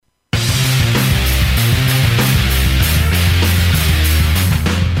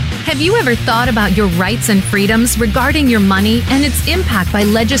you ever thought about your rights and freedoms regarding your money and its impact by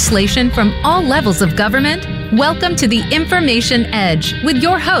legislation from all levels of government? Welcome to the Information Edge with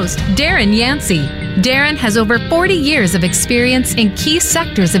your host, Darren Yancey. Darren has over 40 years of experience in key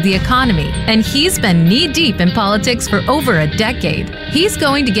sectors of the economy, and he's been knee-deep in politics for over a decade. He's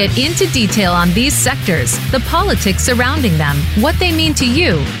going to get into detail on these sectors, the politics surrounding them, what they mean to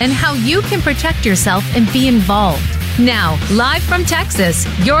you, and how you can protect yourself and be involved. Now, live from Texas,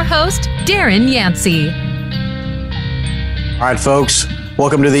 your host, Darren Yancey. All right, folks.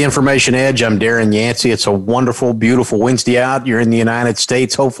 Welcome to the Information Edge. I'm Darren Yancey. It's a wonderful, beautiful Wednesday out. You're in the United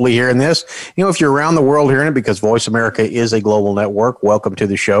States, hopefully hearing this. You know, if you're around the world hearing it, because Voice America is a global network, welcome to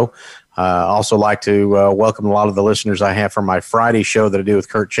the show. Also like to welcome a lot of the listeners I have from my Friday show that I do with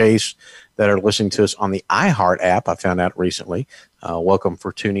Kurt Chase that are listening to us on the iHeart app. I found out recently. Welcome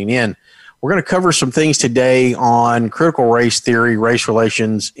for tuning in. We're going to cover some things today on critical race theory, race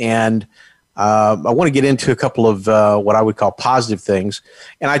relations, and I want to get into a couple of what I would call positive things.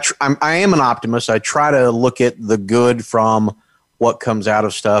 And I am an optimist. I try to look at the good from what comes out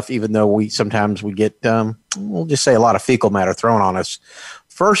of stuff, even though we sometimes get, we'll just say, a lot of fecal matter thrown on us.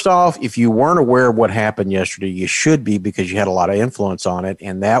 First off, if you weren't aware of what happened yesterday, you should be, because you had a lot of influence on it,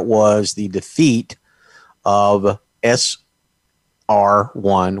 and that was the defeat of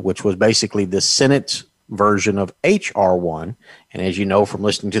SR1, which was basically the Senate's version of HR1. And as you know from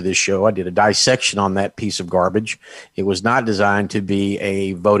listening to this show, I did a dissection on that piece of garbage. It was not designed to be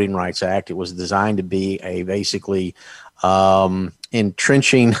a voting rights act. It was designed to be a basically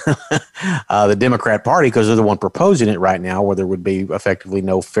entrenching the Democrat Party, because they're the one proposing it right now, where there would be effectively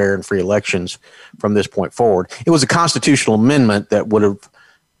no fair and free elections from this point forward. It was a constitutional amendment that would have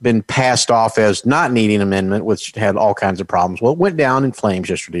been passed off as not needing amendment, which had all kinds of problems. Well, it went down in flames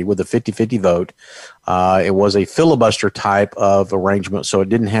yesterday with a 50-50 vote. It was a filibuster type of arrangement, so it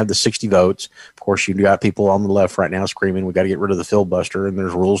didn't have the 60 votes. Of course, you've got people on the left right now screaming, we got to get rid of the filibuster, and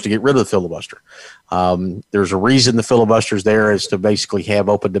there's rules to get rid of the filibuster. There's a reason the filibuster's there, is to basically have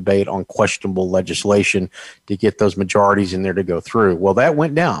open debate on questionable legislation to get those majorities in there to go through. Well, that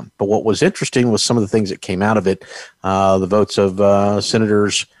went down. But what was interesting was some of the things that came out of it. The votes of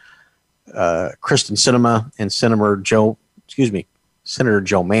Senators Kristen Sinema and Senator Joe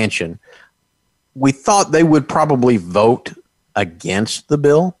Manchin. We thought they would probably vote against the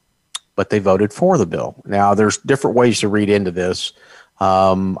bill, but they voted for the bill. Now, there's different ways to read into this.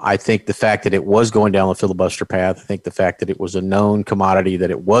 I think the fact that it was going down the filibuster path, I think the fact that it was a known commodity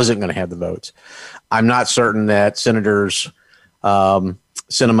that it wasn't going to have the votes. I'm not certain that Senators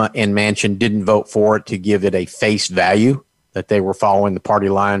Sinema and Manchin didn't vote for it to give it a face value, that they were following the party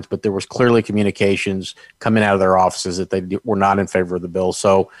lines, but there was clearly communications coming out of their offices that they were not in favor of the bill.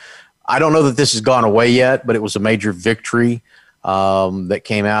 So I don't know that this has gone away yet, but it was a major victory that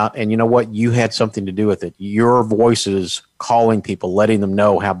came out. And you know what? You had something to do with it. Your voices calling people, letting them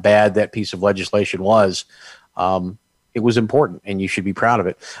know how bad that piece of legislation was. It was important, and you should be proud of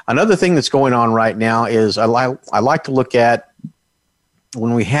it. Another thing that's going on right now is I like to look at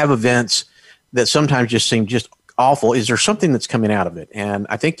when we have events that sometimes just seem just awful. Is there something that's coming out of it? And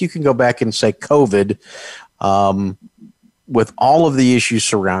I think you can go back and say COVID, with all of the issues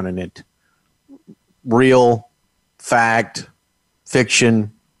surrounding it, real, fact,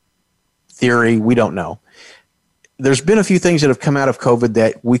 fiction, theory, we don't know. There's been a few things that have come out of COVID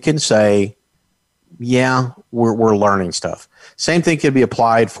that we can say, yeah, we're learning stuff. Same thing could be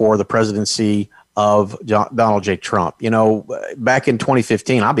applied for the presidency of Donald J. Trump. You know, back in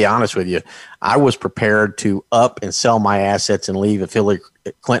 2015, I'll be honest with you, I was prepared to up and sell my assets and leave if Hillary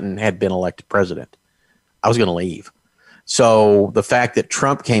Clinton had been elected president. I was going to leave. So the fact that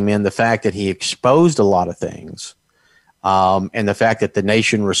Trump came in, the fact that he exposed a lot of things, and the fact that the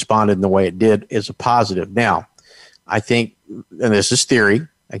nation responded in the way it did is a positive. Now, I think, and this is theory,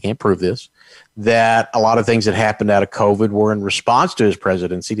 I can't prove this, that a lot of things that happened out of COVID were in response to his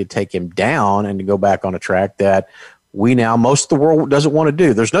presidency to take him down and to go back on a track that we now, most of the world doesn't want to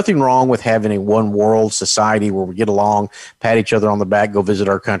do. There's nothing wrong with having a one world society where we get along, pat each other on the back, go visit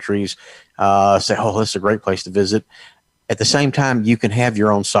our countries, say, oh, this is a great place to visit. At the same time, you can have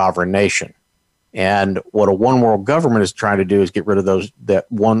your own sovereign nation. And what a one world government is trying to do is get rid of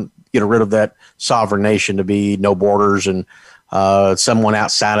get rid of that sovereign nation to be no borders and someone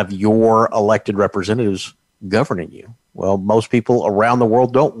outside of your elected representatives governing you. Well, most people around the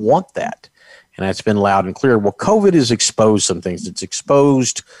world don't want that. And that's been loud and clear. Well, COVID has exposed some things. It's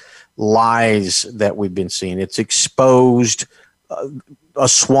exposed lies that we've been seeing. It's exposed a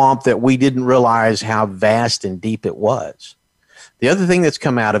swamp that we didn't realize how vast and deep it was. The other thing that's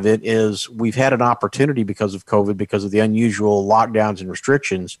come out of it is we've had an opportunity because of COVID, because of the unusual lockdowns and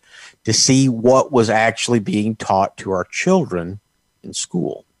restrictions, to see what was actually being taught to our children in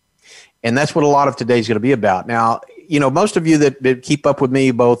school. And that's what a lot of today is going to be about. Now, most of you that keep up with me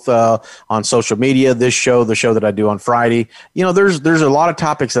both on social media, this show, the show that I do on Friday, there's a lot of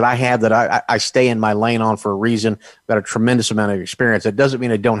topics that I have that I stay in my lane on for a reason. I've got a tremendous amount of experience. That doesn't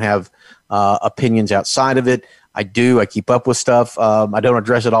mean I don't have opinions outside of it. I do. I keep up with stuff. I don't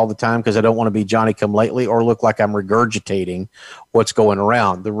address it all the time because I don't want to be Johnny come lately or look like I'm regurgitating what's going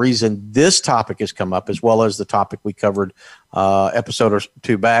around. The reason this topic has come up, as well as the topic we covered episode or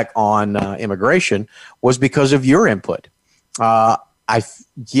two back on immigration, was because of your input. I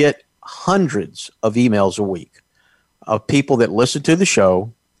get hundreds of emails a week of people that listen to the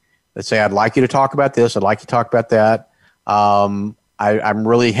show that say, I'd like you to talk about this. I'd like you to talk about that. I'm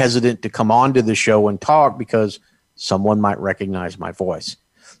really hesitant to come on to the show and talk because someone might recognize my voice.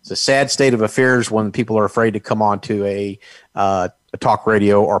 It's a sad state of affairs when people are afraid to come on to a talk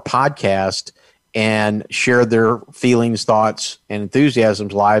radio or podcast and share their feelings, thoughts, and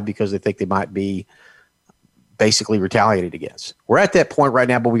enthusiasms live because they think they might be basically retaliated against. We're at that point right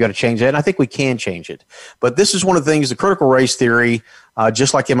now, but we got to change that, and I think we can change it. But this is one of the things, the critical race theory,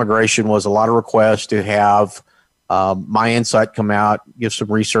 just like immigration, was a lot of requests to have my insight come out, give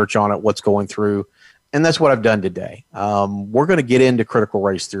some research on it, what's going through. And that's what I've done today. We're going to get into critical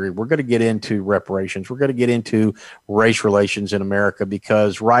race theory. We're going to get into reparations. We're going to get into race relations in America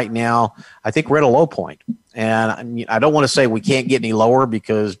because right now, I think we're at a low point. And I don't want to say we can't get any lower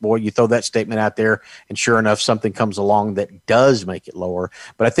because, boy, you throw that statement out there and sure enough, something comes along that does make it lower.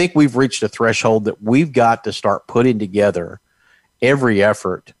 But I think we've reached a threshold that we've got to start putting together every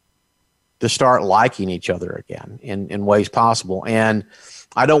effort to start liking each other again in ways possible. And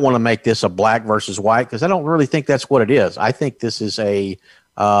I don't want to make this a black versus white because I don't really think that's what it is. I think this is a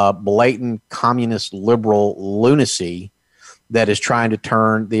blatant communist liberal lunacy that is trying to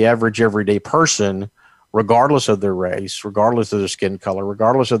turn the average everyday person, regardless of their race, regardless of their skin color,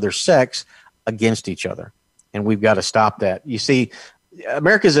 regardless of their sex, against each other. And we've got to stop that. You see,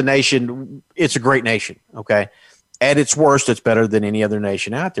 America is a nation. It's a great nation, okay? At its worst, it's better than any other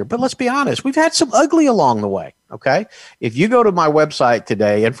nation out there. But let's be honest, we've had some ugly along the way, okay? If you go to my website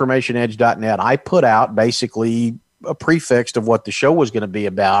today, informationedge.net, I put out basically a prefix of what the show was going to be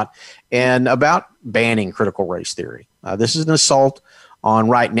about and about banning critical race theory. This is an assault on,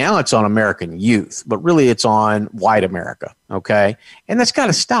 right now it's on American youth, but really it's on white America, okay? And that's got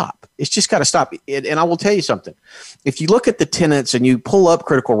to stop. It's just got to stop. And I will tell you something. If you look at the tenets and you pull up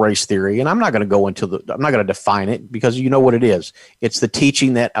critical race theory, and I'm not going to go into I'm not going to define it because you know what it is. It's the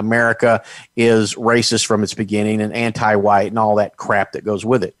teaching that America is racist from its beginning and anti-white and all that crap that goes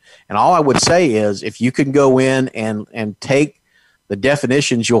with it. And all I would say is if you can go in and take the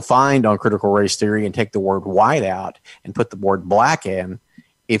definitions you'll find on critical race theory and take the word white out and put the word black in,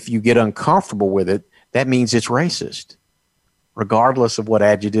 if you get uncomfortable with it, that means it's racist, regardless of what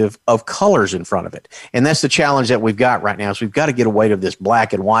adjective of colors in front of it. And that's the challenge that we've got right now is we've got to get away of this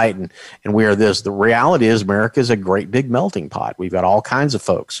black and white and we are this. The reality is America is a great big melting pot. We've got all kinds of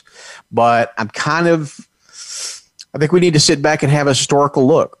folks. But I think we need to sit back and have a historical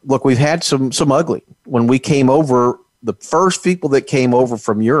look. Look, we've had some ugly. When we came over, the first people that came over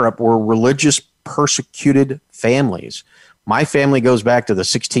from Europe were religious persecuted families. My family goes back to the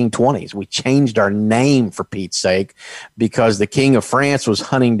 1620s. We changed our name, for Pete's sake, because the King of France was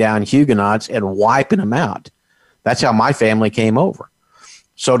hunting down Huguenots and wiping them out. That's how my family came over.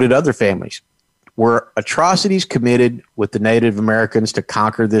 So did other families. Were atrocities committed with the Native Americans to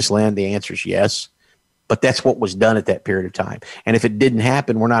conquer this land? The answer is yes. But that's what was done at that period of time. And if it didn't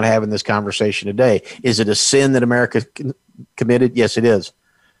happen, we're not having this conversation today. Is it a sin that America committed? Yes, it is.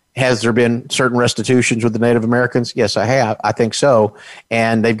 Has there been certain restitutions with the Native Americans? Yes, I have. I think so.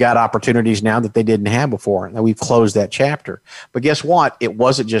 And they've got opportunities now that they didn't have before. Now we've closed that chapter. But guess what? It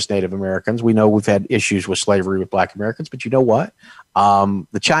wasn't just Native Americans. We know we've had issues with slavery with Black Americans. But you know what?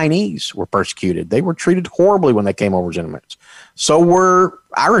 The Chinese were persecuted. They were treated horribly when they came over as immigrants. So were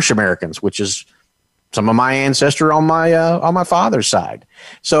Irish Americans, which is some of my ancestry on my father's side.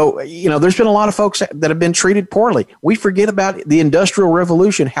 So, there's been a lot of folks that have been treated poorly. We forget about the Industrial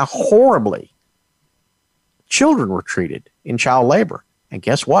Revolution, how horribly children were treated in child labor. And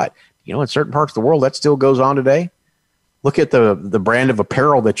guess what? In certain parts of the world, that still goes on today. Look at the brand of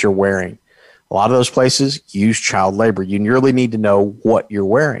apparel that you're wearing. A lot of those places use child labor. You really need to know what you're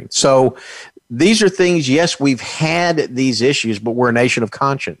wearing. So these are things, yes, we've had these issues, but we're a nation of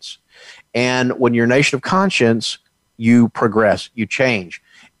conscience. And when you're a nation of conscience, you progress, you change.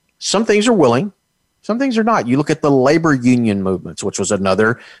 Some things are willing, Some things are not. You look at the labor union movements, which was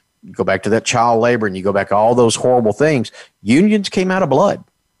another, you go back to that child labor and you go back to all those horrible things. Unions came out of blood.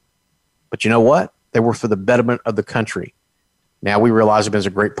 But you know what? They were for the betterment of the country. Now we realize them as a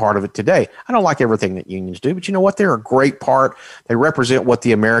great part of it today. I don't like everything that unions do, but you know what? They're a great part. They represent what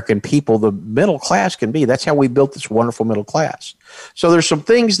the American people, the middle class, can be. That's how we built this wonderful middle class. So there's some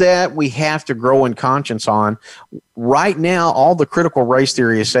things that we have to grow in conscience on. Right now, all the critical race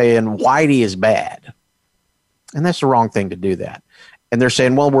theory is saying whitey is bad. And that's the wrong thing to do that. And they're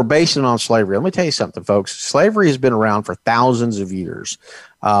saying, well, we're basing it on slavery. Let me tell you something, folks. Slavery has been around for thousands of years.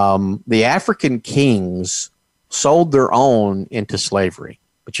 The African kings sold their own into slavery.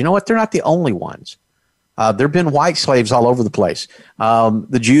 But you know what? They're not the only ones. There have been white slaves all over the place.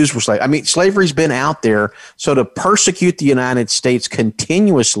 The Jews were slaves. I mean, slavery's been out there. So to persecute the United States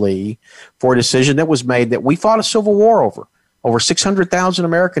continuously for a decision that was made that we fought a civil war over 600,000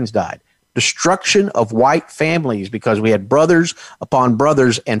 Americans died. Destruction of white families because we had brothers upon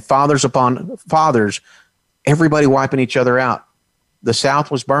brothers and fathers upon fathers, everybody wiping each other out. The South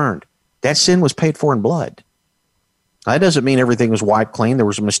was burned. That sin was paid for in blood. That doesn't mean everything was wiped clean. There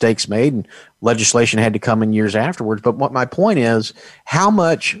were some mistakes made and legislation had to come in years afterwards. But what my point is, how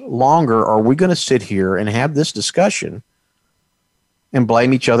much longer are we going to sit here and have this discussion and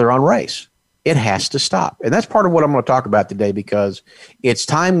blame each other on race? It has to stop. And that's part of what I'm going to talk about today, because it's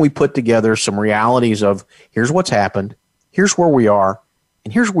time we put together some realities of here's what's happened, here's where we are,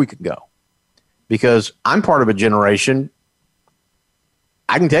 and here's where we can go. Because I'm part of a generation,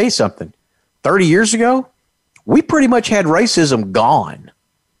 I can tell you something, 30 years ago, we pretty much had racism gone.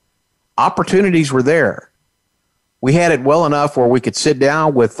 Opportunities were there. We had it well enough where we could sit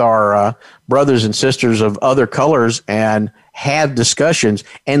down with our brothers and sisters of other colors and have discussions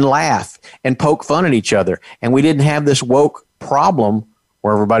and laugh and poke fun at each other. And we didn't have this woke problem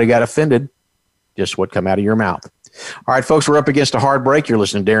where everybody got offended. Just what come out of your mouth. All right, folks, we're up against a hard break. You're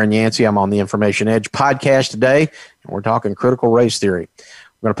listening to Darren Yancey. I'm on the Information Edge podcast today, and we're talking critical race theory.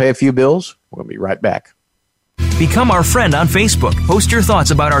 We're going to pay a few bills. We'll be right back. Become our friend on Facebook. Post your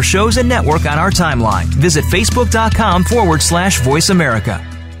thoughts about our shows and network on our timeline. Visit Facebook.com/Voice America.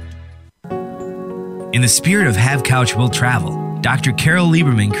 In the spirit of Have Couch Will Travel, Dr. Carol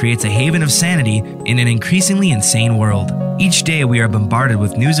Lieberman creates a haven of sanity in an increasingly insane world. Each day we are bombarded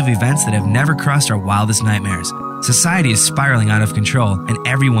with news of events that have never crossed our wildest nightmares. Society is spiraling out of control and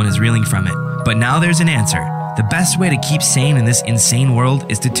everyone is reeling from it. But now there's an answer. The best way to keep sane in this insane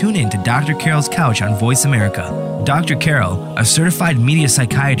world is to tune in to Dr. Carol's Couch on Voice America. Dr. Carol, a certified media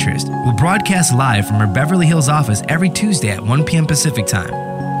psychiatrist, will broadcast live from her Beverly Hills office every Tuesday at 1 p.m. Pacific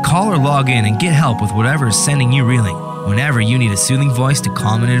Time. Call or log in and get help with whatever is sending you reeling, whenever you need a soothing voice to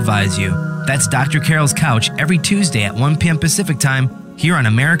calm and advise you. That's Dr. Carol's Couch every Tuesday at 1 p.m. Pacific Time here on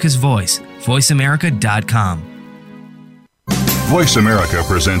America's Voice, voiceamerica.com. Voice America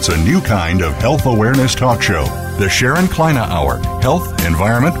presents a new kind of health awareness talk show, the Sharon Kleina Hour, Health,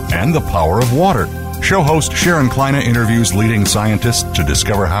 Environment, and the Power of Water. Show host Sharon Kleina interviews leading scientists to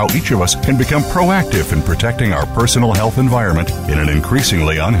discover how each of us can become proactive in protecting our personal health environment in an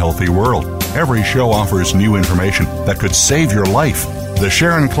increasingly unhealthy world. Every show offers new information that could save your life. The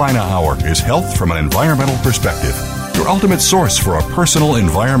Sharon Kleina Hour is health from an environmental perspective, your ultimate source for a personal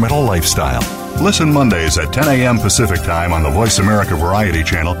environmental lifestyle. Listen Mondays at 10 a.m. Pacific Time on the Voice America Variety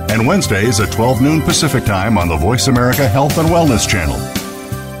Channel and Wednesdays at 12 noon Pacific Time on the Voice America Health and Wellness Channel.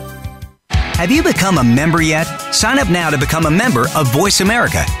 Have you become a member yet? Sign up now to become a member of Voice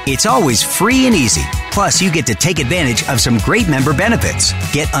America. It's always free and easy. Plus, you get to take advantage of some great member benefits.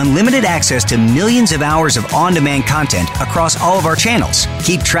 Get unlimited access to millions of hours of on-demand content across all of our channels.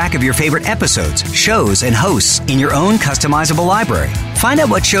 Keep track of your favorite episodes, shows, and hosts in your own customizable library. Find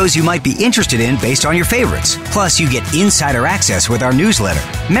out what shows you might be interested in based on your favorites. Plus, you get insider access with our newsletter.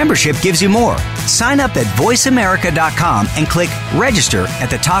 Membership gives you more. Sign up at voiceamerica.com and click register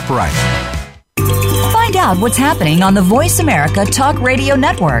at the top right. Find out what's happening on the Voice America Talk Radio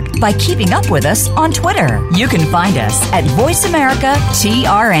Network by keeping up with us on Twitter. You can find us at Voice America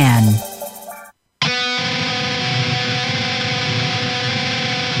TRN.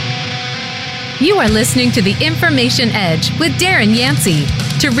 You are listening to The Information Edge with Darren Yancey.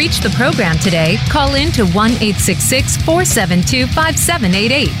 To reach the program today, call in to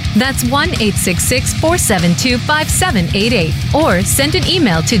 1-866-472-5788. That's 1-866-472-5788. Or send an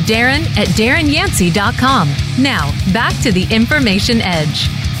email to Darren@DarrenYancey.com. Now, back to The Information Edge.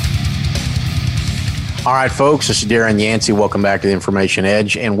 All right, folks, this is Darren Yancey. Welcome back to The Information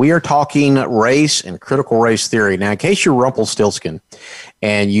Edge. And we are talking race and critical race theory. Now, in case you're Rumpelstiltskin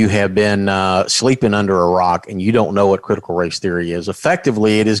and you have been sleeping under a rock and you don't know what critical race theory is,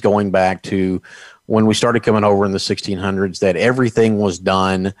 effectively it is going back to when we started coming over in the 1600s that everything was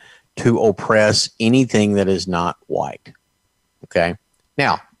done to oppress anything that is not white. Okay.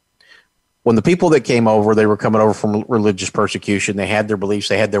 Now, when the people that came over, they were coming over from religious persecution. They had their beliefs.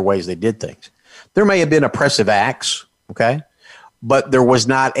 They had their ways. They did things. There may have been oppressive acts. Okay. But there was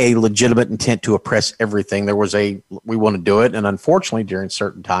not a legitimate intent to oppress everything. There was we want to do it. And unfortunately, during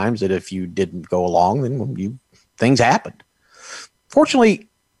certain times that if you didn't go along, then things happened. Fortunately,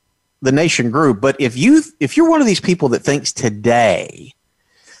 the nation grew. But if you're one of these people that thinks today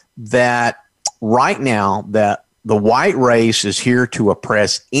that right now that the white race is here to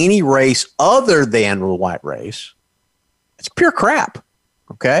oppress any race other than the white race, it's pure crap.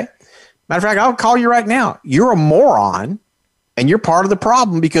 Okay. Matter of fact, I'll call you right now. You're a moron and you're part of the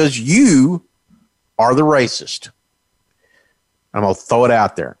problem because you are the racist. I'm going to throw it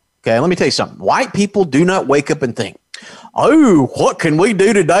out there. Okay. Let me tell you something. White people do not wake up and think, oh, what can we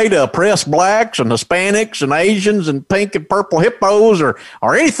do today to oppress blacks and Hispanics and Asians and pink and purple hippos or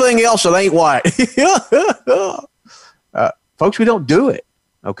anything else that ain't white? Folks, we don't do it.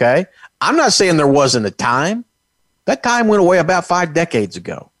 Okay. I'm not saying there wasn't a time. That time went away about 5 decades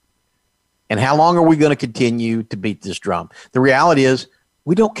ago. And how long are we going to continue to beat this drum? The reality is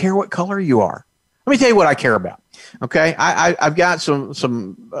we don't care what color you are. Let me tell you what I care about. Okay. I've got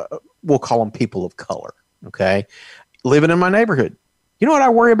some we'll call them people of color. Okay. Living in my neighborhood. You know what I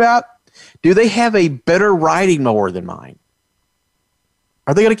worry about? Do they have a better riding mower than mine?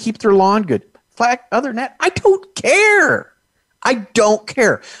 Are they going to keep their lawn good? Other than that, I don't care. I don't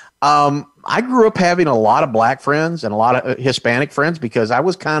care. I grew up having a lot of black friends and a lot of Hispanic friends because I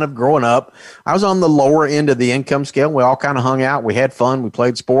was kind of growing up. I was on the lower end of the income scale. We all kind of hung out. We had fun. We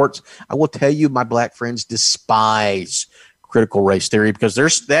played sports. I will tell you, my black friends despise critical race theory because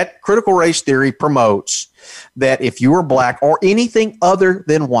there's that critical race theory promotes that if you are black or anything other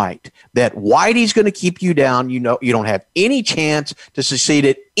than white, that whitey's going to keep you down. You know, you don't have any chance to succeed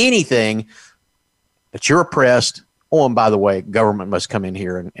at anything, that you're oppressed. Oh, and by the way, government must come in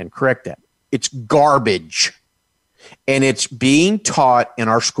here and correct that. It's garbage. And it's being taught in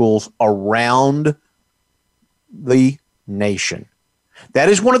our schools around the nation. That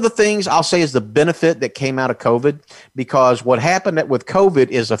is one of the things I'll say is the benefit that came out of COVID, because what happened with COVID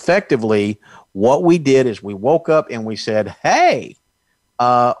is effectively what we did is we woke up and we said, hey,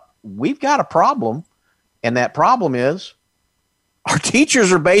 we've got a problem. And that problem is our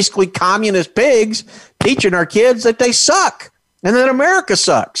teachers are basically communist pigs teaching our kids that they suck and that America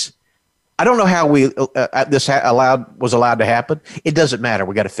sucks. I don't know how this was allowed to happen. It doesn't matter.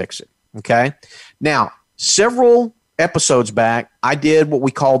 We got to fix it. Okay. Now, several episodes back, I did what we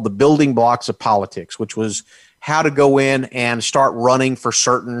called the building blocks of politics, which was how to go in and start running for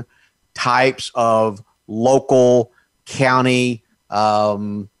certain types of local, county,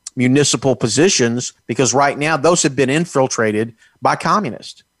 municipal positions, because right now those have been infiltrated by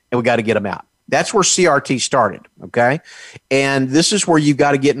communists and we got to get them out. That's where CRT started. Okay. And this is where you've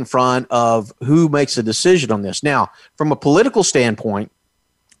got to get in front of who makes a decision on this. Now, from a political standpoint,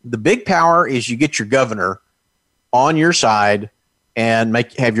 the big power is you get your governor on your side and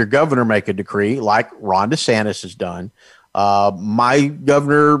have your governor make a decree like Ron DeSantis has done. My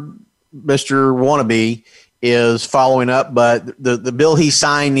governor, Mr. Wannabe, is following up, but the bill he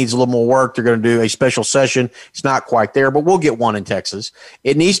signed needs a little more work. They're going to do a special session. It's not quite there, but we'll get one in Texas.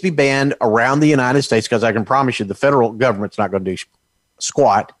 It needs to be banned around the United States because I can promise you the federal government's not going to do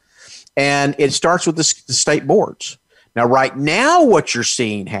squat. And it starts with the state boards. Now, right now, what you're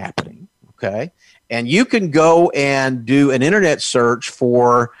seeing happening, okay, and you can go and do an internet search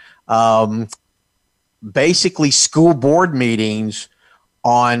for basically school board meetings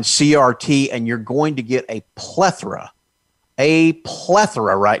on CRT, and you're going to get a plethora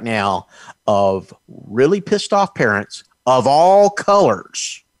right now of really pissed off parents of all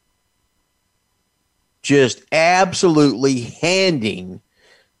colors, just absolutely handing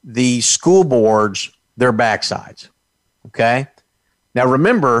the school boards their backsides. Okay. Now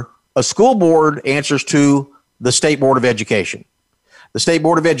remember, a school board answers to the State Board of Education. The State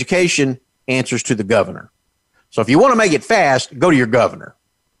Board of Education answers to the governor. So if you want to make it fast, go to your governor.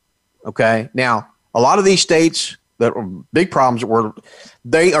 Okay. Now, a lot of these states that are big problems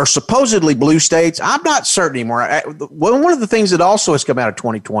they are supposedly blue states. I'm not certain anymore. One of the things that also has come out of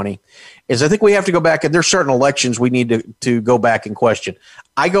 2020 is I think we have to go back, and there's certain elections we need to go back and question.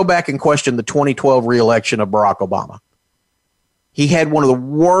 I go back and question the 2012 reelection of Barack Obama. He had one of the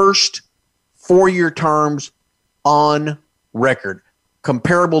worst 4-year terms on record,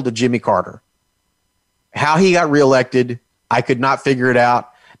 comparable to Jimmy Carter. How he got reelected, I could not figure it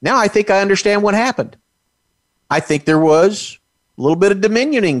out. Now I think I understand what happened. I think there was a little bit of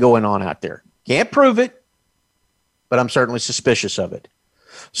dominioning going on out there. Can't prove it, but I'm certainly suspicious of it.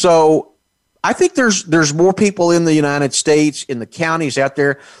 So I think there's more people in the United States, in the counties out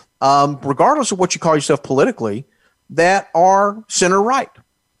there, regardless of what you call yourself politically, that are center-right,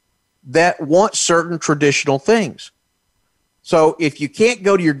 that want certain traditional things. So if you can't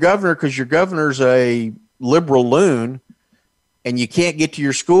go to your governor because your governor's a liberal loon, and you can't get to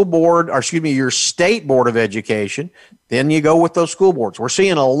your school board, or excuse me, your state board of education, then you go with those school boards. We're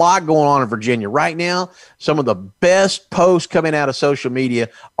seeing a lot going on in Virginia right now. Some of the best posts coming out of social media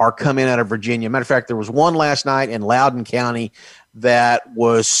are coming out of Virginia. Matter of fact, there was one last night in Loudoun County that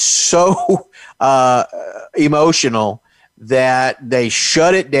was so emotional that they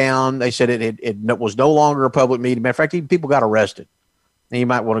shut it down. They said it was no longer a public meeting. Matter of fact, even people got arrested. And you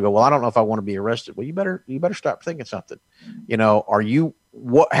might want to go, well, I don't know if I want to be arrested. Well, you better start thinking something. How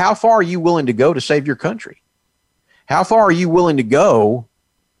far are you willing to go to save your country? How far are you willing to go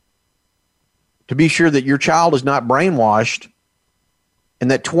to be sure that your child is not brainwashed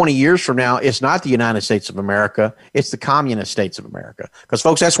and that 20 years from now, it's not the United States of America, it's the communist states of America? Because,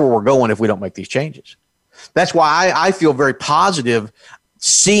 folks, that's where we're going if we don't make these changes. That's why I feel very positive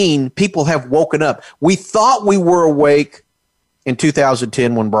seeing people have woken up. We thought we were awake in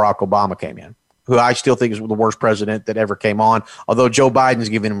 2010 when Barack Obama came in, who I still think is the worst president that ever came on, although Joe Biden's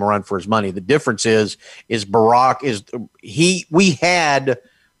giving him a run for his money. The difference is Barack we had,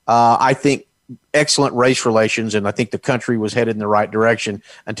 I think, excellent race relations, and I think the country was headed in the right direction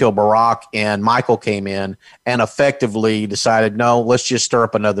until Barack and Michael came in and effectively decided, no, let's just stir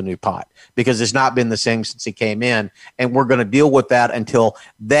up another new pot, because it's not been the same since he came in, and we're going to deal with that until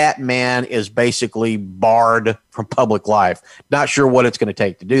that man is basically barred from public life. Not sure what it's going to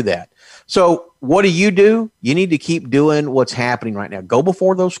take to do that. So what do? You need to keep doing what's happening right now. Go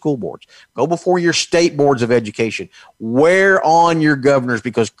before those school boards. Go before your state boards of education. Wear on your governors,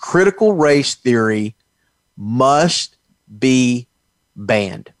 because critical race theory must be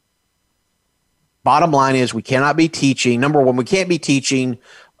banned. Bottom line is we cannot be teaching. Number one, we can't be teaching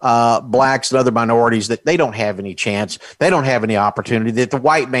blacks and other minorities that they don't have any chance. They don't have any opportunity, that the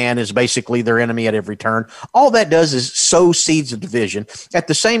white man is basically their enemy at every turn. All that does is sow seeds of division. At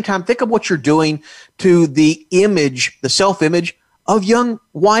the same time, think of what you're doing to the image, the self-image of young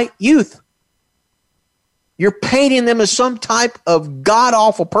white youth. You're painting them as some type of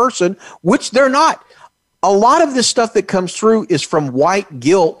god-awful person, which they're not. A lot of this stuff that comes through is from white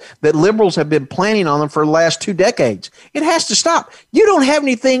guilt that liberals have been planting on them for the last 2 decades. It has to stop. You don't have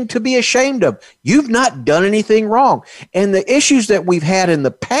anything to be ashamed of. You've not done anything wrong. And the issues that we've had in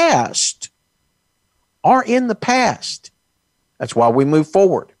the past are in the past. That's why we move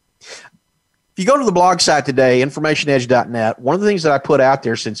forward. If you go to the blog site today, informationedge.net, one of the things that I put out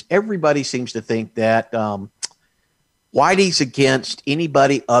there, since everybody seems to think that Whitey's against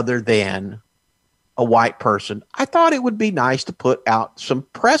anybody other than a white person, I thought it would be nice to put out some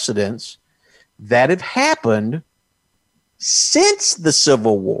precedents that have happened since the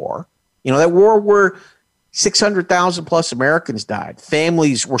Civil War. You know, that war where 600,000 plus Americans died.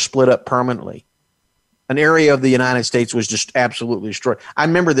 Families were split up permanently. An area of the United States was just absolutely destroyed. I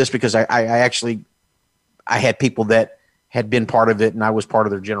remember this because I had people that had been part of it, and I was part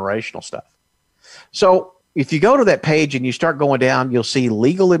of their generational stuff. So if you go to that page and you start going down, you'll see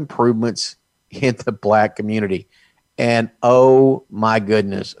legal improvements in the black community. And oh my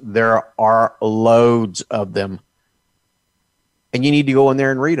goodness, there are loads of them. And you need to go in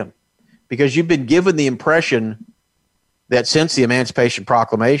there and read them, because you've been given the impression that since the Emancipation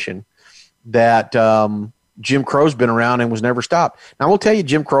Proclamation that Jim Crow's been around and was never stopped. Now, I will tell you,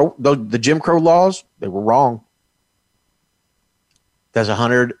 the Jim Crow laws, they were wrong. That's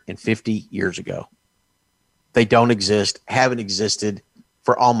 150 years ago. They don't exist, haven't existed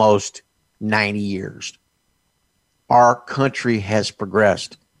for almost 90 years. Our country has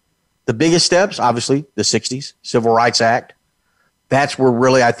progressed. The biggest steps, obviously, the 60s, Civil Rights Act. That's where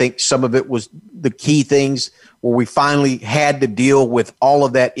really I think some of it was the key things where we finally had to deal with all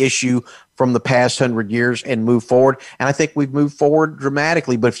of that issue from the past 100 years and move forward. And I think we've moved forward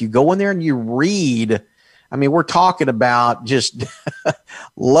dramatically. But if you go in there and you read, I mean, we're talking about just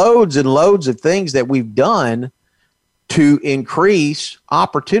loads and loads of things that we've done to increase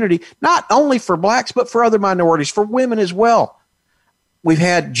opportunity, not only for blacks, but for other minorities, for women as well. We've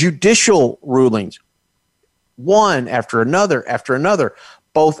had judicial rulings, one after another,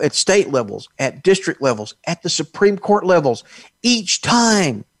 both at state levels, at district levels, at the Supreme Court levels, each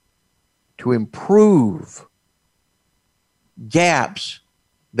time to improve gaps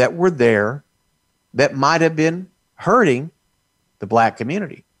that were there that might have been hurting the black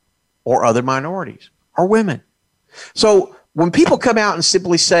community or other minorities or women. So when people come out and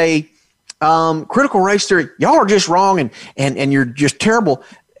simply say, critical race theory, y'all are just wrong and you're just terrible.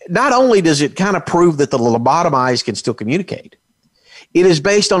 Not only does it kind of prove that the lobotomized can still communicate, it is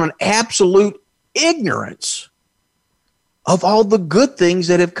based on an absolute ignorance of all the good things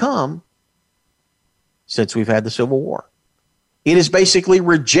that have come since we've had the Civil War. It is basically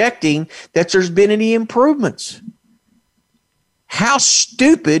rejecting that there's been any improvements. How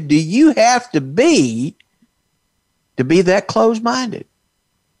stupid do you have to be that closed-minded?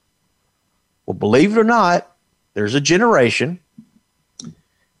 Well, believe it or not, there's a generation.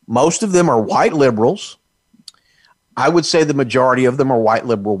 Most of them are white liberals. I would say the majority of them are white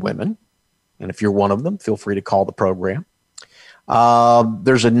liberal women. And if you're one of them, feel free to call the program.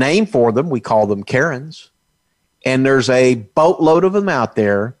 There's a name for them. We call them Karens. And there's a boatload of them out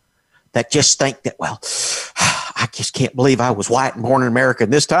there that just think that, well, I just can't believe I was white and born in America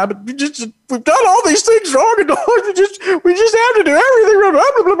this time. But we've done all these things wrong. And we just have to do everything wrong.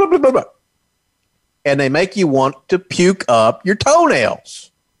 Blah, blah, blah, blah, blah, blah. And they make you want to puke up your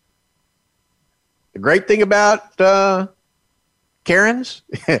toenails. The great thing about Karens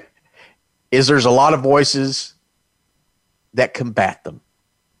is there's a lot of voices that combat them.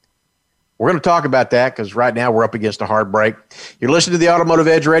 We're going to talk about that because right now we're up against a hard break. You're listening to the Automotive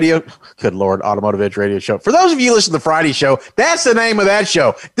Edge Radio. Good Lord, Automotive Edge Radio Show. For those of you who listen to the Friday show, that's the name of that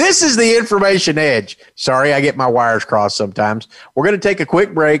show. This is the Information Edge. Sorry, I get my wires crossed sometimes. We're going to take a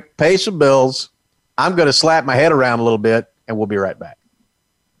quick break, pay some bills. I'm going to slap my head around a little bit, and we'll be right back.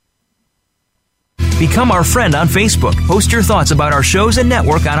 Become our friend on Facebook. Post your thoughts about our shows and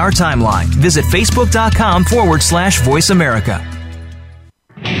network on our timeline. Visit Facebook.com/Voice America.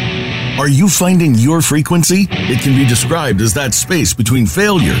 Are you finding your frequency? It can be described as that space between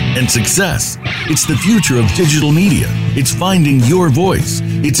failure and success. It's the future of digital media. It's finding your voice.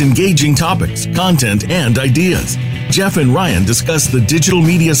 It's engaging topics, content, and ideas. Jeff and Ryan discuss the digital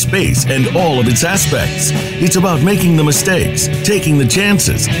media space and all of its aspects. It's about making the mistakes, taking the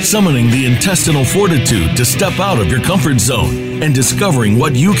chances, summoning the intestinal fortitude to step out of your comfort zone, and discovering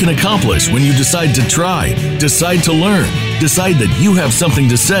what you can accomplish when you decide to try, decide to learn, decide that you have something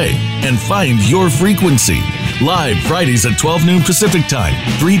to say, and find your frequency. Live Fridays at 12 noon Pacific Time,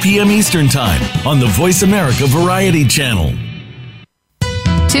 3 p.m. Eastern Time on the Voice America Variety Channel.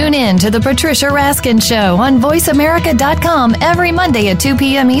 Tune in to The Patricia Raskin Show on VoiceAmerica.com every Monday at 2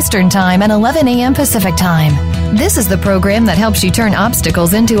 p.m. Eastern Time and 11 a.m. Pacific Time. This is the program that helps you turn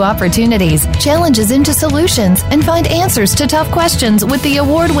obstacles into opportunities, challenges into solutions, and find answers to tough questions with the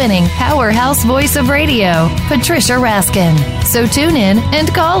award-winning powerhouse voice of radio, Patricia Raskin. So tune in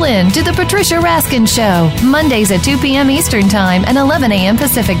and call in to The Patricia Raskin Show, Mondays at 2 p.m. Eastern Time and 11 a.m.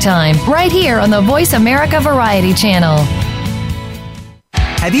 Pacific Time, right here on the Voice America Variety Channel.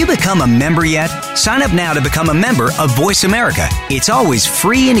 Have you become a member yet? Sign up now to become a member of Voice America. It's always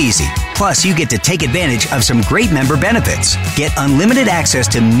free and easy. Plus, you get to take advantage of some great member benefits. Get unlimited access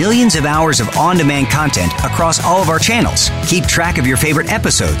to millions of hours of on-demand content across all of our channels. Keep track of your favorite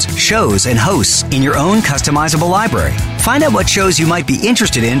episodes, shows, and hosts in your own customizable library. Find out what shows you might be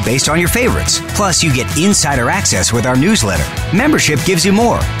interested in based on your favorites. Plus, you get insider access with our newsletter. Membership gives you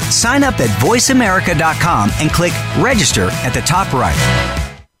more. Sign up at voiceamerica.com and click register at the top right.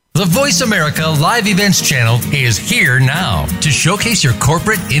 The Voice America Live Events channel is here now to showcase your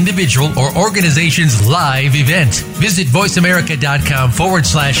corporate, individual, or organization's live event. Visit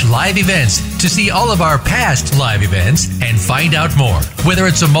voiceamerica.com/live events to see all of our past live events and find out more. Whether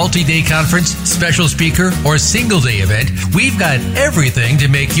it's a multi-day conference, special speaker, or single-day event, we've got everything to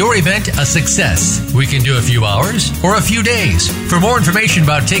make your event a success. We can do a few hours or a few days. For more information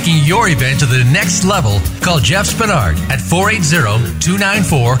about taking your event to the next level, call Jeff Spinard at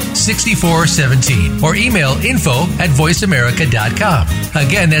 480-294-6417 or email info@voiceamerica.com.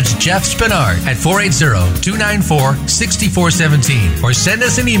 Again, that's Jeff Spinard at 480-294-6417 or send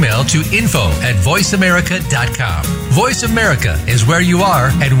us an email to info@voiceamerica.com. Voice America is where you are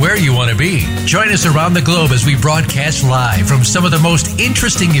and where you want to be. Join us around the globe as we broadcast live from some of the most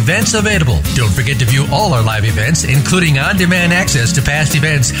interesting events available. Don't forget to view all our live events, including on-demand access to past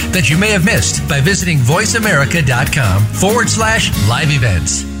events that you may have missed by visiting voiceamerica.com/live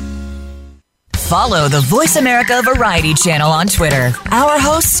events. Follow the Voice America Variety Channel on Twitter. Our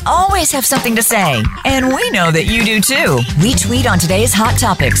hosts always have something to say, and we know that you do too. We tweet on today's hot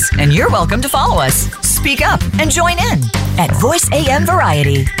topics, and you're welcome to follow us. Speak up and join in at Voice AM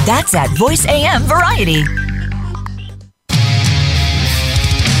Variety. That's at Voice AM Variety.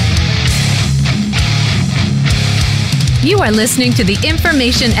 You are listening to The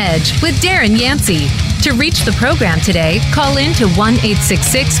Information Edge with Darren Yancey. To reach the program today, call in to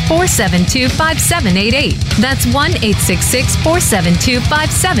 1-866-472-5788. That's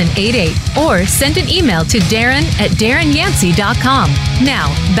 1-866-472-5788. Or send an email to Darren at DarrenYancey.com. Now,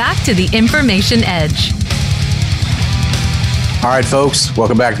 back to the Information Edge. All right, folks,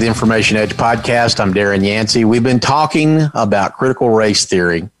 welcome back to the Information Edge podcast. I'm Darren Yancey. We've been talking about critical race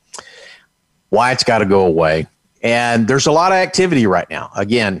theory, why it's got to go away. And there's a lot of activity right now.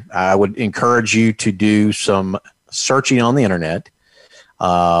 Again, I would encourage you to do some searching on the internet.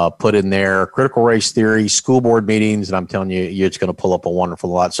 Put in there critical race theory, school board meetings, and I'm telling you, it's going to pull up a wonderful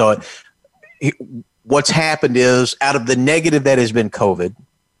lot. So what's happened is, out of the negative that has been COVID,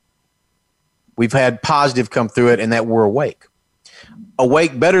 we've had positive come through it, and that we're awake.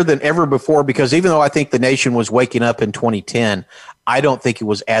 Awake better than ever before, because even though I think the nation was waking up in 2010, I don't think it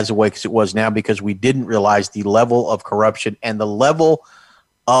was as awake as it was now, because we didn't realize the level of corruption and the level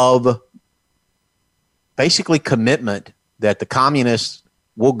of basically commitment that the communists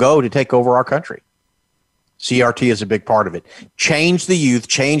will go to take over our country. CRT is a big part of it. Change the youth,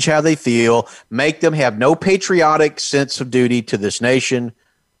 change how they feel, make them have no patriotic sense of duty to this nation,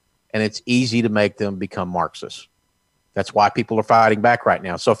 and it's easy to make them become Marxists. That's why people are fighting back right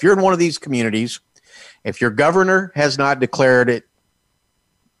now. So if you're in one of these communities, if your governor has not declared it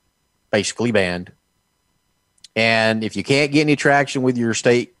basically banned, and if you can't get any traction with your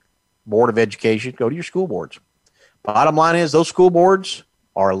state board of education, go to your school boards. Bottom line is, those school boards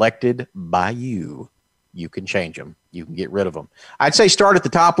are elected by you. You can change them. You can get rid of them. I'd say start at the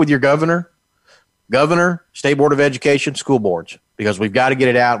top with your governor, state board of education, school boards, because we've got to get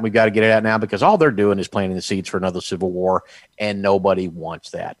it out. We've got to get it out now, because all they're doing is planting the seeds for another civil war, and nobody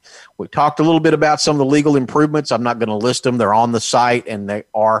wants that. We talked a little bit about some of the legal improvements. I'm not going to list them. They're on the site, and they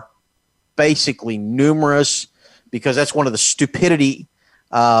are basically numerous, because that's one of the stupidity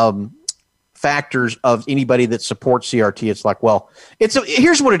factors of anybody that supports CRT. It's like, well,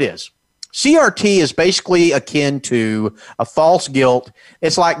 here's what it is. CRT is basically akin to a false guilt.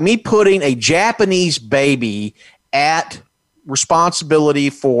 It's like me putting a Japanese baby at responsibility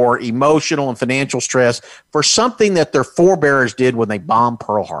for emotional and financial stress for something that their forebears did when they bombed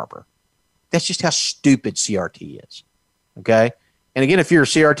Pearl Harbor. That's just how stupid CRT is. Okay? And again, if you're a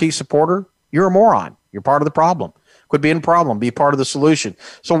CRT supporter, you're a moron. You're part of the problem. Quit being a problem. Be part of the solution.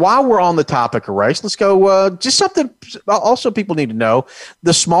 So while we're on the topic of race, let's go just something also people need to know.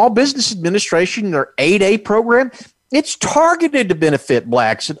 The Small Business Administration, their 8A program, it's targeted to benefit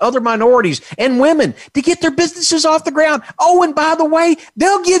blacks and other minorities and women to get their businesses off the ground. Oh, and by the way,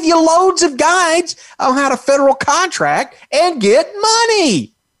 they'll give you loads of guides on how to federal contract and get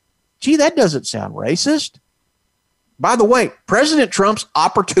money. Gee, that doesn't sound racist. By the way, President Trump's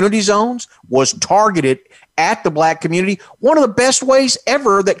opportunity zones was targeted at the black community. One of the best ways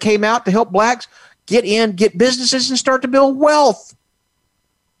ever that came out to help blacks get in, get businesses, and start to build wealth.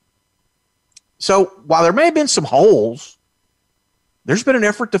 So while there may have been some holes, there's been an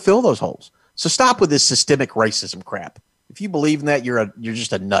effort to fill those holes. So stop with this systemic racism crap. If you believe in that, you're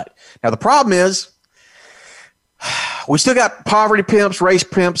just a nut. Now, the problem is we still got poverty pimps, race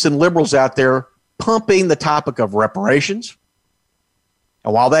pimps, and liberals out there pumping the topic of reparations.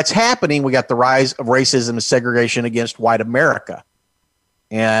 And while that's happening, we got the rise of racism and segregation against white America.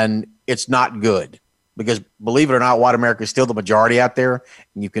 And it's not good, because believe it or not, white America is still the majority out there.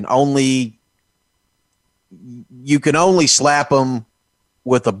 And you can only slap them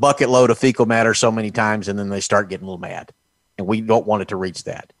with a bucket load of fecal matter so many times, and then they start getting a little mad. And we don't want it to reach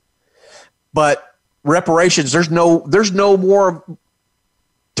that. But reparations, there's no more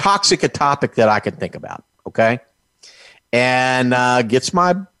toxic a topic that I can think about, okay? And gets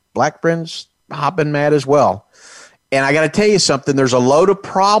my black friends hopping mad as well. And I got to tell you something, there's a load of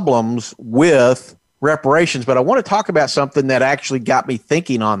problems with reparations, but I want to talk about something that actually got me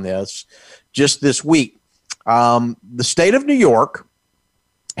thinking on this just this week. The state of New York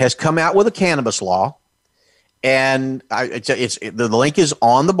has come out with a cannabis law, and the link is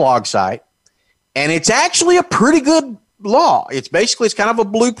on the blog site, and it's actually a pretty good law. It's kind of a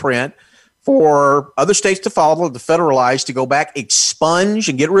blueprint for other states to follow, to federalize, to go back, expunge,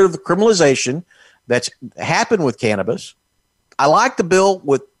 and get rid of the criminalization that's happened with cannabis. I like the bill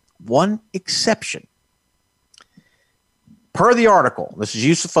with one exception. Per the article, this is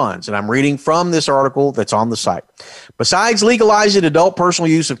use of funds, and I'm reading from this article that's on the site. Besides legalizing adult personal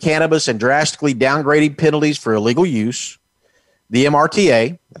use of cannabis and drastically downgrading penalties for illegal use, the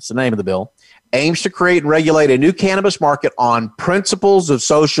MRTA, that's the name of the bill, aims to create and regulate a new cannabis market on principles of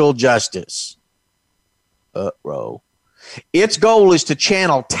social justice. Its goal is to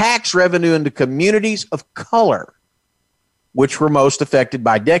channel tax revenue into communities of color which were most affected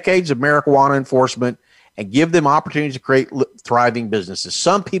by decades of marijuana enforcement and give them opportunities to create thriving businesses.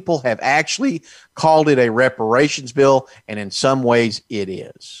 Some people have actually called it a reparations bill, and in some ways it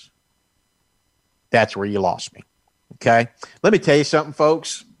is. That's where you lost me. Okay? Let me tell you something,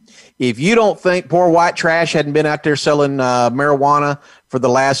 folks. If you don't think poor white trash hadn't been out there selling marijuana for the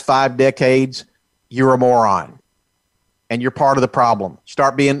last 5 decades, you're a moron. And you're part of the problem.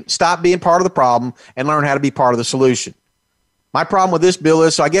 Stop being part of the problem and learn how to be part of the solution. My problem with this bill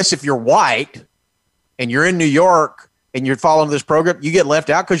is, so I guess if you're white and you're in New York and you're following this program, you get left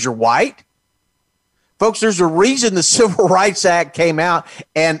out because you're white? Folks, there's a reason the Civil Rights Act came out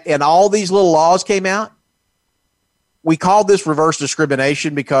and all these little laws came out. We call this reverse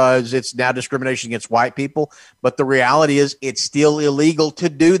discrimination because it's now discrimination against white people. But the reality is it's still illegal to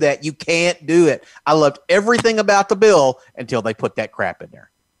do that. You can't do it. I loved everything about the bill until they put that crap in there.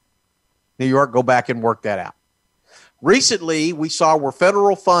 New York, go back and work that out. Recently, we saw where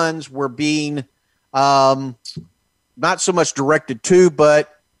federal funds were being not so much directed to,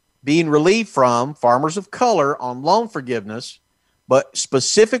 but being relieved from farmers of color on loan forgiveness, but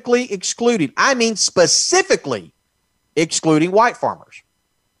specifically excluding white farmers.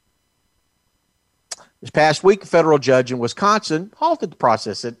 This past week, a federal judge in Wisconsin halted the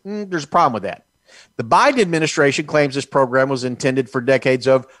process. There's a problem with that. The Biden administration claims this program was intended for decades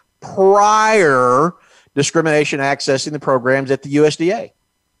of prior discrimination accessing the programs at the USDA.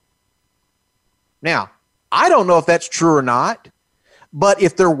 Now, I don't know if that's true or not, but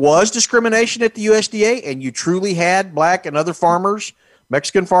if there was discrimination at the USDA and you truly had black and other farmers,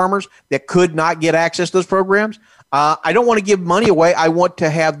 Mexican farmers, that could not get access to those programs, I don't want to give money away. I want to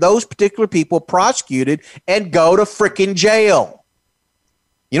have those particular people prosecuted and go to freaking jail.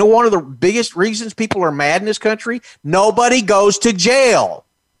 You know, one of the biggest reasons people are mad in this country? Nobody goes to jail.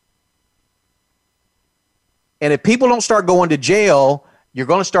 And if people don't start going to jail, you're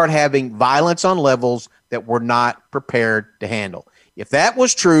going to start having violence on levels that we're not prepared to handle. If that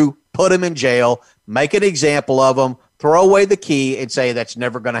was true, put them in jail, make an example of them, throw away the key, and say that's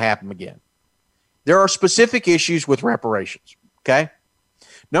never going to happen again. There are specific issues with reparations, okay?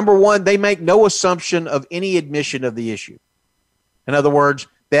 Number one, they make no assumption of any admission of the issue. In other words,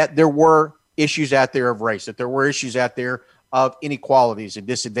 that there were issues out there of race, that there were issues out there of inequalities and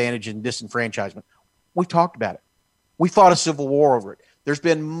disadvantage and disenfranchisement. We talked about it. We fought a civil war over it. There's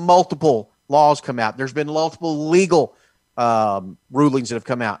been multiple laws come out. There's been multiple legal rulings that have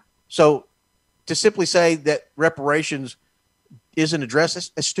come out. So to simply say that reparations isn't addressed,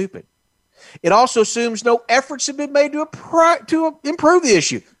 that's stupid. It also assumes no efforts have been made to improve the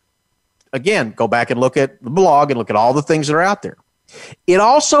issue. Again, go back and look at the blog and look at all the things that are out there. It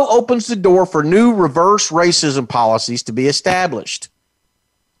also opens the door for new reverse racism policies to be established.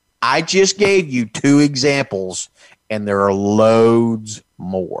 I just gave you 2 examples, and there are loads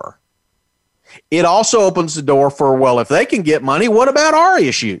more. It also opens the door for, well, if they can get money, what about our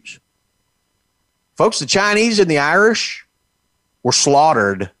issues? Folks, the Chinese and the Irish were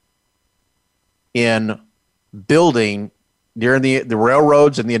slaughtered in building during the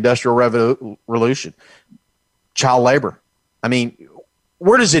railroads and the Industrial Revolution. Child labor. I mean,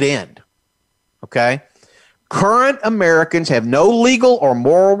 where does it end? Okay? Current Americans have no legal or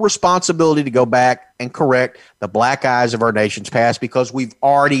moral responsibility to go back and correct the black eyes of our nation's past because we've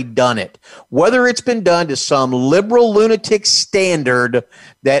already done it. Whether it's been done to some liberal lunatic standard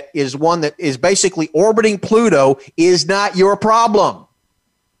that is one that is basically orbiting Pluto is not your problem.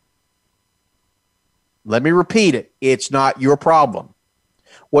 Let me repeat it. It's not your problem.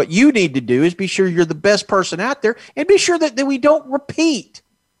 What you need to do is be sure you're the best person out there and be sure that we don't repeat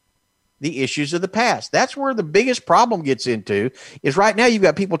the issues of the past. That's where the biggest problem gets into is right now you've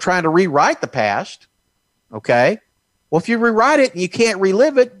got people trying to rewrite the past. Okay. Well, if you rewrite it and you can't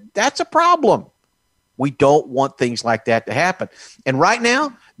relive it, that's a problem. We don't want things like that to happen. And right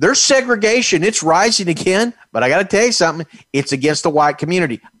now there's segregation. It's rising again, but I got to tell you something. It's against the white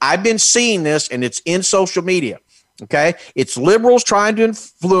community. I've been seeing this and it's in social media. Okay. It's liberals trying to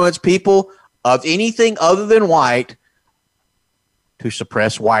influence people of anything other than white to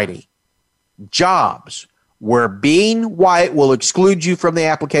suppress whitey. Jobs where being white will exclude you from the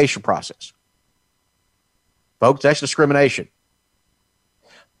application process. Folks, that's discrimination.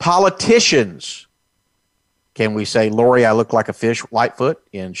 Politicians, can we say, Lori, I look like a fish, Lightfoot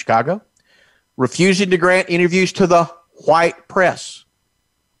in Chicago, refusing to grant interviews to the white press.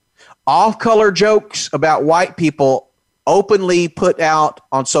 Off-color jokes about white people openly put out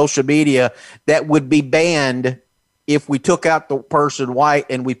on social media that would be banned if we took out the person white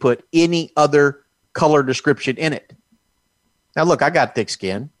and we put any other color description in it. Now, look, I got thick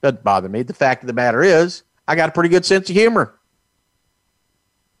skin. Doesn't bother me. The fact of the matter is I got a pretty good sense of humor.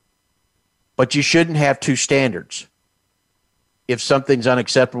 But you shouldn't have two standards. If something's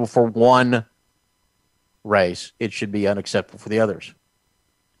unacceptable for one race, it should be unacceptable for the others.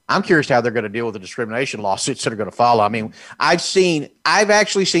 I'm curious how they're going to deal with the discrimination lawsuits that are going to follow. I mean, I've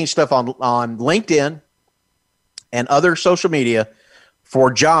actually seen stuff on LinkedIn and other social media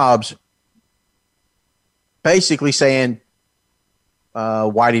for jobs basically saying,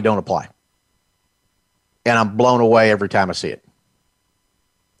 whitey don't apply. And I'm blown away every time I see it.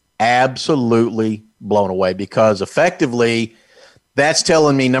 Absolutely blown away, because effectively that's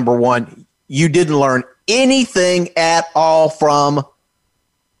telling me, number one, you didn't learn anything at all from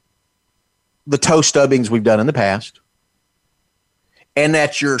the toe stubbings we've done in the past, and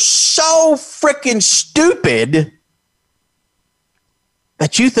that you're so freaking stupid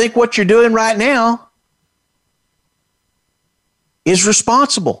that you think what you're doing right now is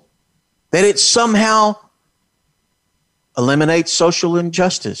responsible, that it somehow eliminates social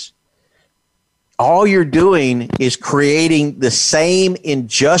injustice. All you're doing is creating the same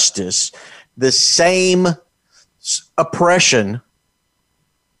injustice, the same oppression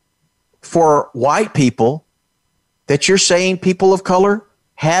for white people that you're saying people of color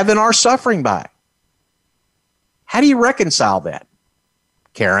have and are suffering by. How do you reconcile that,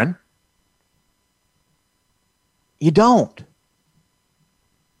 Karen? You don't.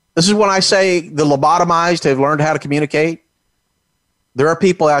 This is when I say the lobotomized have learned how to communicate. There are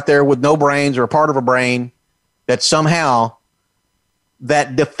people out there with no brains or a part of a brain that somehow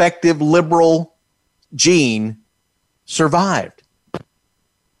that defective liberal gene survived.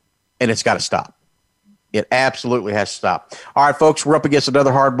 And it's got to stop. It absolutely has to stop. All right, folks, we're up against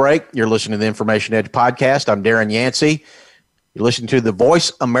another hard break. You're listening to the Information Edge podcast. I'm Darren Yancey. You're listening to the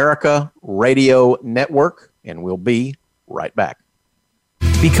Voice America Radio Network, and we'll be right back.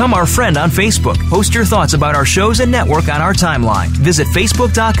 Become our friend on Facebook. Post your thoughts about our shows and network on our timeline. Visit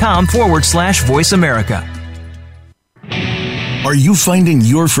Facebook.com/Voice America. Are you finding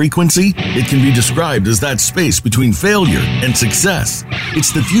your frequency? It can be described as that space between failure and success.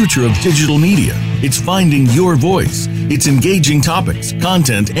 It's the future of digital media. It's finding your voice. It's engaging topics,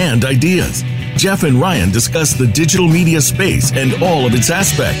 content, and ideas. Jeff and Ryan discuss the digital media space and all of its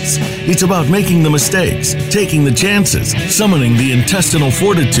aspects. It's about making the mistakes, taking the chances, summoning the intestinal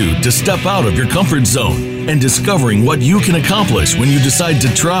fortitude to step out of your comfort zone, and discovering what you can accomplish when you decide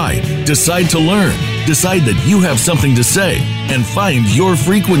to try, decide to learn, decide that you have something to say, and find your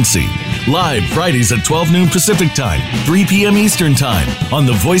frequency. Live Fridays at 12 noon Pacific Time, 3 p.m. Eastern Time on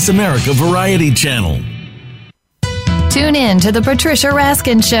the Voice America Variety Channel. Tune in to The Patricia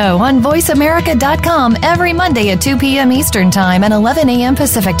Raskin Show on voiceamerica.com every Monday at 2 p.m. Eastern Time and 11 a.m.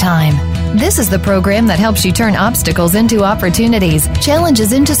 Pacific Time. This is the program that helps you turn obstacles into opportunities,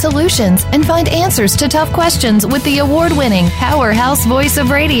 challenges into solutions, and find answers to tough questions with the award-winning powerhouse voice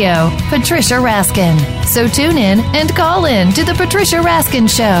of radio, Patricia Raskin. So tune in and call in to The Patricia Raskin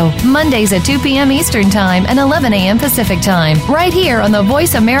Show, Mondays at 2 p.m. Eastern Time and 11 a.m. Pacific Time, right here on the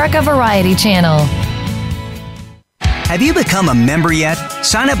Voice America Variety Channel. Have you become a member yet?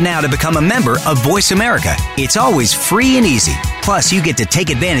 Sign up now to become a member of Voice America. It's always free and easy. Plus, you get to take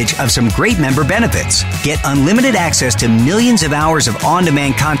advantage of some great member benefits. Get unlimited access to millions of hours of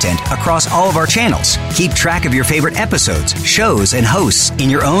on-demand content across all of our channels. Keep track of your favorite episodes, shows, and hosts in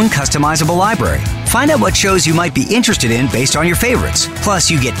your own customizable library. Find out what shows you might be interested in based on your favorites.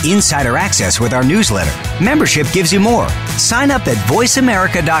 Plus, you get insider access with our newsletter. Membership gives you more. Sign up at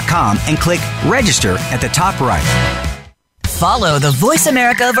voiceamerica.com and click register at the top right. Follow the Voice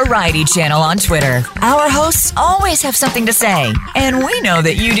America Variety Channel on Twitter. Our hosts always have something to say, and we know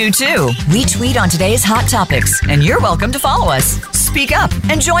that you do too. We tweet on today's hot topics, and you're welcome to follow us. Speak up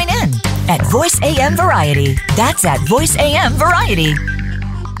and join in at Voice AM Variety. That's at Voice AM Variety.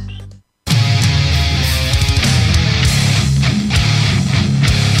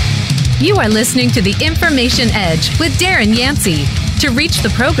 You are listening to The Information Edge with Darren Yancey. To reach the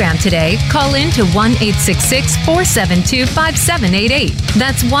program today, call in to 1-866-472-5788.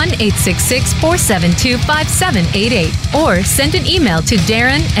 That's 1-866-472-5788. Or send an email to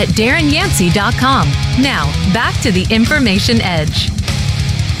Darren at DarrenYancey.com. Now, back to The Information Edge.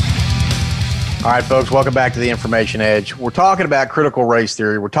 All right, folks, welcome back to The Information Edge. We're talking about critical race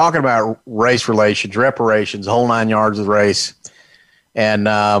theory. We're talking about race relations, reparations, the whole 9 yards of the race. And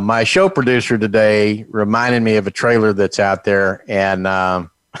my show producer today reminded me of a trailer that's out there, and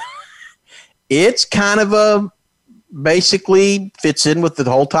it's kind of basically fits in with the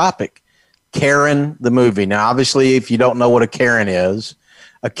whole topic. Karen, the movie. Now, obviously, if you don't know what a Karen is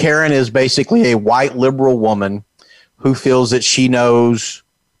basically a white liberal woman who feels that she knows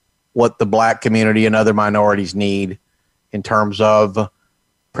what the black community and other minorities need in terms of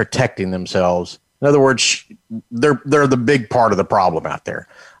protecting themselves. In other words, they're the big part of the problem out there.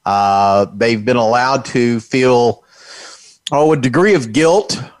 They've been allowed to feel a degree of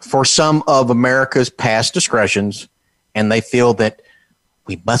guilt for some of America's past discretions, and they feel that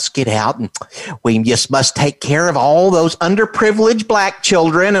we must get out and we just must take care of all those underprivileged black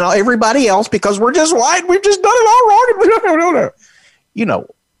children and everybody else because we're just white. We've just done it all wrong. You know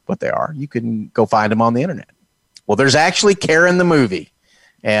what they are. You can go find them on the internet. Well, there's actually Karen the movie.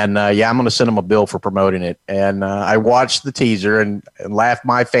 And I'm going to send them a bill for promoting it. And I watched the teaser and laughed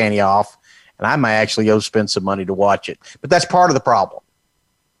my fanny off. And I might actually go spend some money to watch it. But that's part of the problem.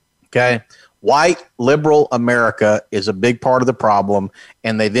 Okay? White liberal America is a big part of the problem.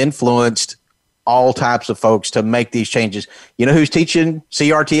 And they've influenced all types of folks to make these changes. You know who's teaching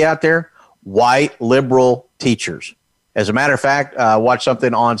CRT out there? White liberal teachers. As a matter of fact, I watched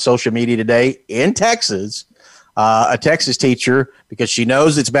something on social media today in Texas. A Texas teacher, because she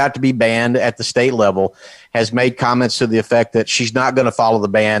knows it's about to be banned at the state level, has made comments to the effect that she's not going to follow the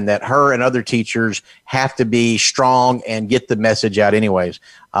ban, that her and other teachers have to be strong and get the message out anyways.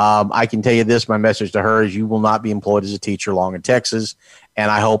 I can tell you this, my message to her is you will not be employed as a teacher long in Texas,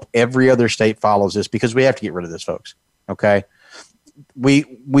 and I hope every other state follows this because we have to get rid of this, folks, okay? We've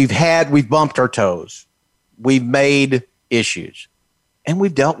bumped our toes. We've made issues, and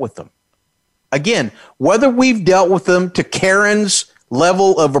we've dealt with them. Again, whether we've dealt with them to Karen's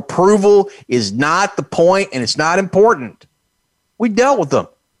level of approval is not the point, and it's not important. We dealt with them.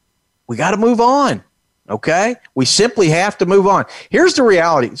 We got to move on, okay? We simply have to move on. Here's the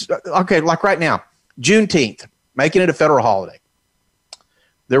reality. Okay, like right now, Juneteenth, making it a federal holiday.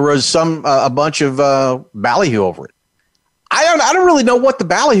 There was a bunch of ballyhoo over it. I don't really know what the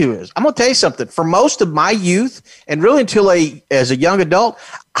ballyhoo is. I'm going to tell you something. For most of my youth, and really until as a young adult,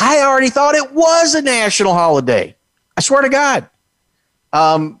 I already thought it was a national holiday. I swear to God.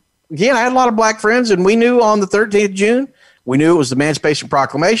 Again, I had a lot of black friends, and we knew on the 13th of June, we knew it was the Emancipation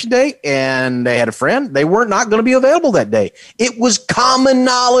Proclamation Day, and they had a friend. They were not going to be available that day. It was common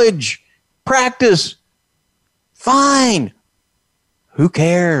knowledge. Practice. Fine. Who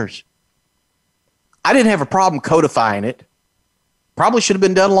cares? I didn't have a problem codifying it. Probably should have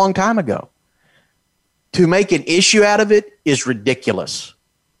been done a long time ago. To make an issue out of it is ridiculous.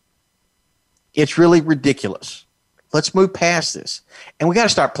 It's really ridiculous. Let's move past this. And we got to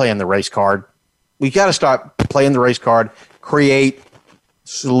start playing the race card. We got to start playing the race card, create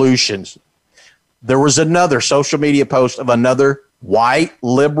solutions. There was another social media post of another white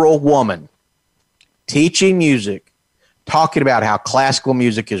liberal woman teaching music, talking about how classical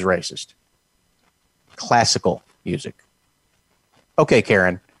music is racist. Classical music. Okay,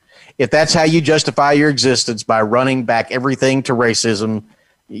 Karen, if that's how you justify your existence by running back everything to racism,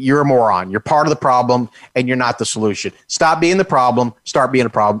 you're a moron. You're part of the problem, and you're not the solution. Stop being the problem. Start being a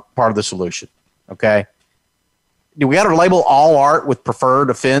part of the solution, okay? Do we got to label all art with preferred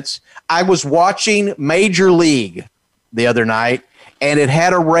offense? I was watching Major League the other night, and it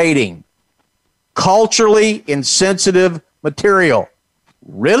had a rating. Culturally insensitive material.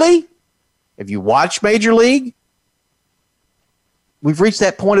 Really? Have you watched Major League? We've reached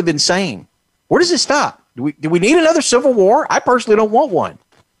that point of insane. Where does it stop? Do we need another civil war? I personally don't want one.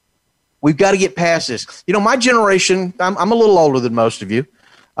 We've got to get past this. You know, my generation, I'm a little older than most of you.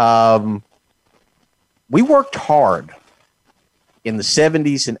 We worked hard in the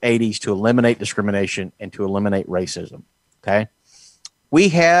 70s and 80s to eliminate discrimination and to eliminate racism, okay? We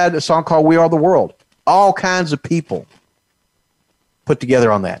had a song called We Are the World. All kinds of people put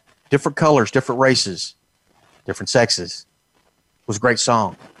together on that. Different colors, different races, different sexes. It was a great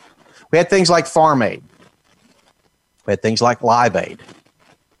song. We had things like Farm Aid. We had things like Live Aid.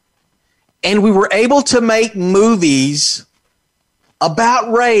 And we were able to make movies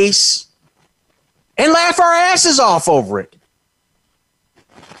about race and laugh our asses off over it.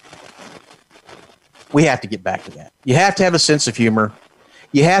 We have to get back to that. You have to have a sense of humor.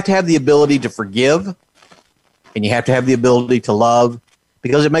 You have to have the ability to forgive. And you have to have the ability to love,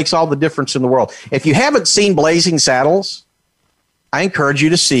 because it makes all the difference in the world. If you haven't seen Blazing Saddles, I encourage you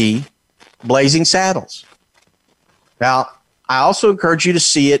to see Blazing Saddles. Now, I also encourage you to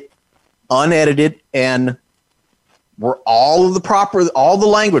see it unedited and where all the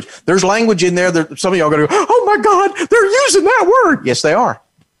language. There's language in there that some of y'all are going to go, oh my God, they're using that word. Yes, they are.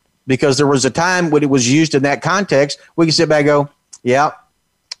 Because there was a time when it was used in that context. We can sit back and go, yep,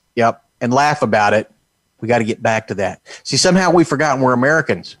 and laugh about it. We got to get back to that. See, somehow we've forgotten we're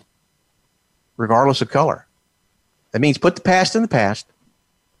Americans, regardless of color. That means put the past in the past,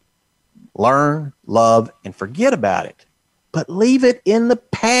 learn, love, and forget about it. But leave it in the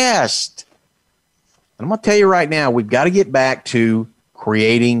past. And I'm going to tell you right now, we've got to get back to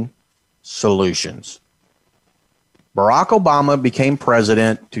creating solutions. Barack Obama became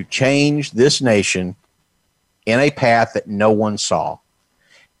president to change this nation in a path that no one saw.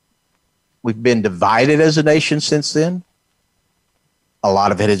 We've been divided as a nation since then. A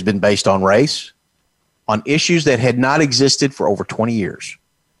lot of it has been based on race, on issues that had not existed for over 20 years.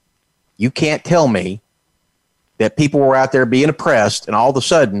 You can't tell me that people were out there being oppressed and all of a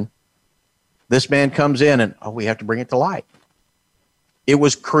sudden this man comes in and, we have to bring it to light. It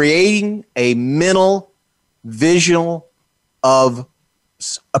was creating a mental visual of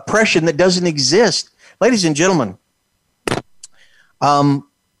oppression that doesn't exist. Ladies and gentlemen,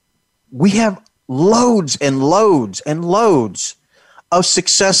 we have loads and loads and loads of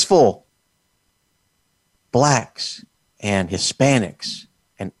successful blacks and Hispanics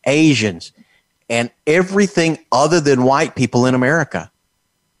and Asians and everything other than white people in America.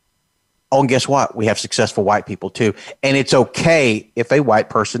 Oh, and guess what? We have successful white people too. And it's okay if a white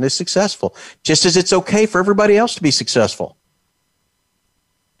person is successful, just as it's okay for everybody else to be successful.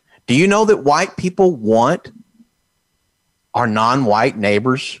 Do you know that white people want our non-white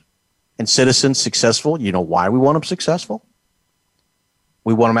neighbors and citizens successful? You know why we want them successful?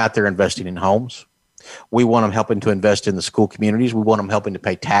 We want them out there investing in homes. We want them helping to invest in the school communities. We want them helping to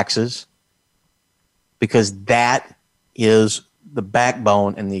pay taxes, because that is the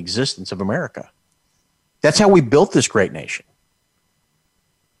backbone and the existence of America. That's how we built this great nation.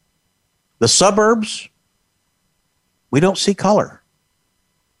 The suburbs, we don't see color.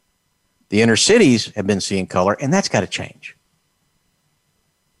 The inner cities have been seeing color, and that's got to change.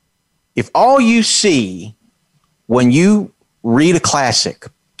 If all you see when you read a classic,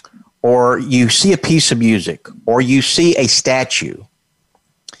 or you see a piece of music, or you see a statue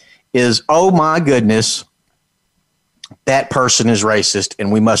is, oh my goodness, that person is racist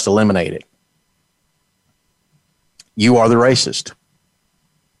and we must eliminate it, you are the racist.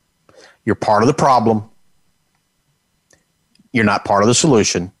 You're part of the problem. You're not part of the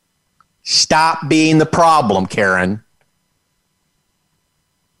solution. Stop being the problem, Karen.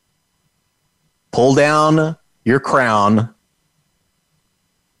 Pull down your crown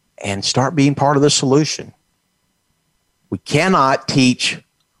and start being part of the solution. We cannot teach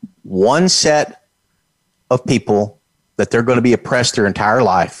one set of people that they're going to be oppressed their entire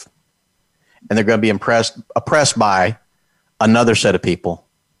life, and they're going to be oppressed by another set of people,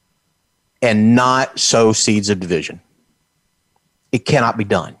 and not sow seeds of division. It cannot be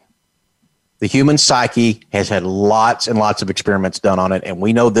done. The human psyche has had lots and lots of experiments done on it, and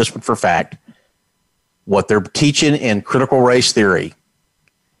we know this one for a fact. What they're teaching in critical race theory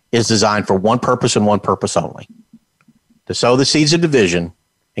is designed for one purpose and one purpose only: to sow the seeds of division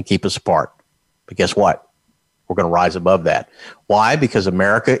and keep us apart. But guess what? We're going to rise above that. Why? Because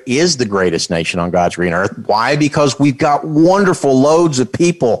America is the greatest nation on God's green earth. Why? Because we've got wonderful loads of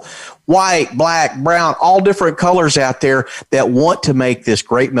people, white, black, brown, all different colors out there that want to make this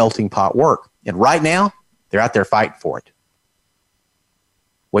great melting pot work. And right now, they're out there fighting for it.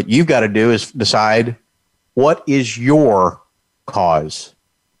 What you've got to do is decide, what is your cause?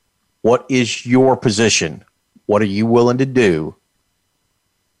 What is your position? What are you willing to do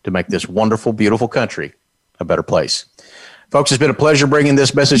to make this wonderful, beautiful country a better place? Folks, it's been a pleasure bringing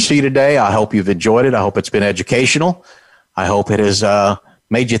this message to you today. I hope you've enjoyed it. I hope it's been educational. I hope it has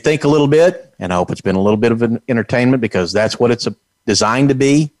made you think a little bit, and I hope it's been a little bit of an entertainment, because that's what it's designed to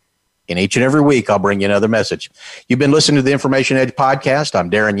be. And each and every week, I'll bring you another message. You've been listening to the Information Edge podcast.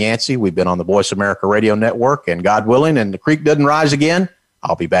 I'm Darren Yancey. We've been on the Voice America Radio Network, and God willing, and the creek doesn't rise again,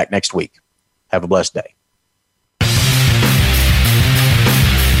 I'll be back next week. Have a blessed day.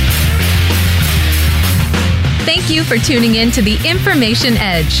 Thank you for tuning in to the Information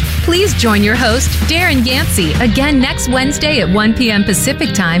Edge. Please join your host, Darren Yancey, again next Wednesday at 1 p.m.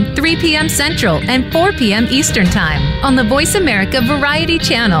 Pacific Time, 3 p.m. Central, and 4 p.m. Eastern Time on the Voice America Variety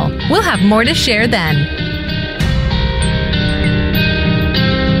Channel. We'll have more to share then.